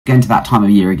Getting to that time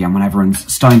of year again when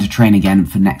everyone's starting to train again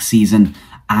for next season,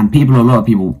 and a lot of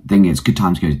people think it's a good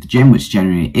time to go to the gym, which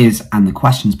generally is, and the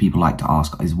questions people like to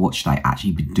ask is, what should I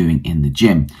actually be doing in the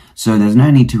gym? So there's no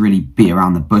need to really beat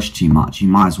around the bush too much. You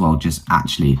might as well just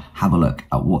actually have a look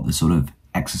at what the sort of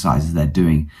exercises they're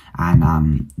doing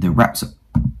and the reps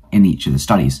in each of the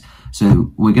studies.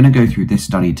 So we're going to go through this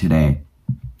study today,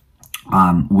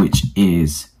 which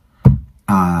is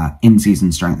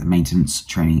in-season strength and maintenance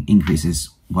training increases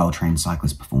well-trained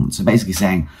cyclist performance. So basically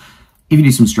saying, if you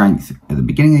do some strength at the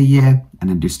beginning of the year and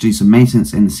then just do some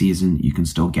maintenance in the season, you can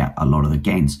still get a lot of the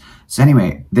gains. So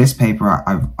anyway, this paper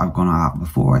I've gone out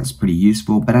before, it's pretty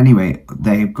useful. But anyway,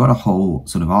 they've got a whole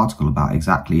sort of article about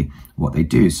exactly what they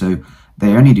do. So they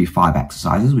only do 5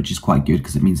 exercises, which is quite good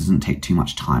because it means it doesn't take too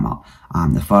much time up.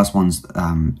 The first one's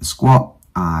the squat,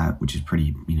 which is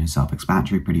pretty,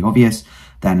 self-explanatory, pretty obvious.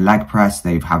 Then leg press,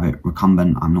 they have it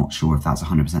recumbent. I'm not sure if that's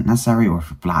 100% necessary or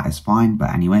if flat is fine, but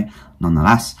anyway,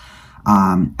 nonetheless.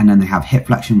 And then they have hip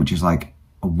flexion, which is like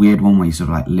a weird one where you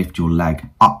sort of like lift your leg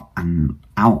up and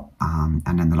out.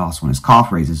 And then the last one is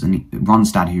calf raises. And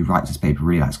Ronstad, who writes this paper,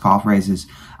 really likes calf raises.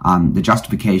 The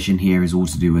justification here is all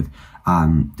to do with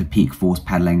the peak force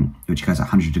pedaling, which goes at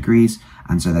 100 degrees.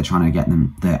 And so they're trying to get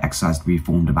the exercise to be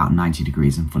formed about 90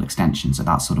 degrees in full extension. So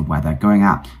that's sort of where they're going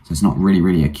at. So it's not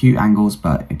really acute angles,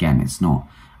 but again, it's not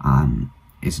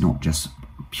just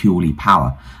purely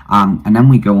power. And then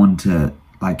we go on to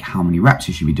like how many reps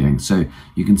you should be doing. So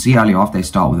you can see early off, they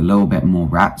start with a little bit more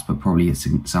reps, but probably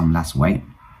some less weight,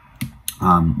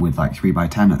 with like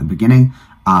 3x10 at the beginning.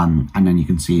 And then you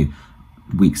can see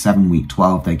week 7, week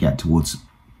 12, they get towards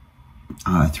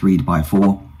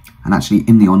 3x4. And actually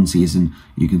in the on season,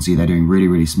 you can see they're doing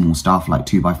really small stuff like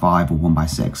 2x5 or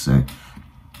 1x6. So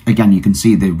again, you can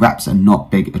see the reps are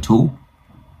not big at all,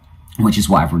 which is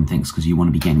what everyone thinks, because you want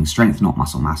to be gaining strength, not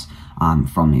muscle mass,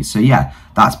 from these. So yeah,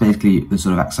 that's basically the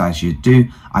sort of exercise you do.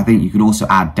 I think you could also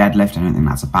add deadlift. I don't think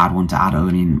that's a bad one to add. I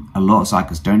mean, a lot of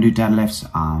cyclists don't do deadlifts.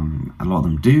 A lot of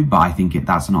them do, but I think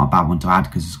that's not a bad one to add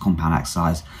because it's a compound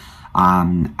exercise.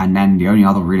 And then the only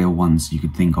other real ones you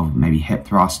could think of, maybe hip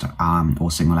thrust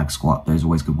or single leg squat. Those are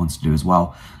always good ones to do as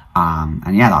well.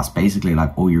 And yeah, that's basically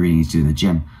like all you really need to do in the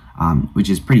gym, which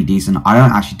is pretty decent. I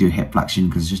don't actually do hip flexion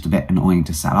because it's just a bit annoying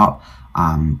to set up,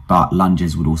 but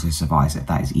lunges would also suffice if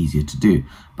that is easier to do.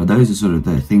 But those are sort of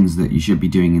the things that you should be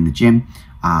doing in the gym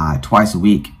twice a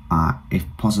week if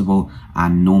possible,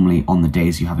 and normally on the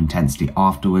days you have intensity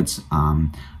afterwards.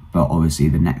 But obviously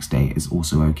the next day is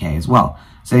also okay as well.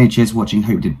 So cheers for watching.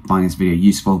 Hope you did find this video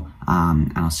useful,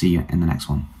 and I'll see you in the next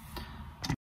one.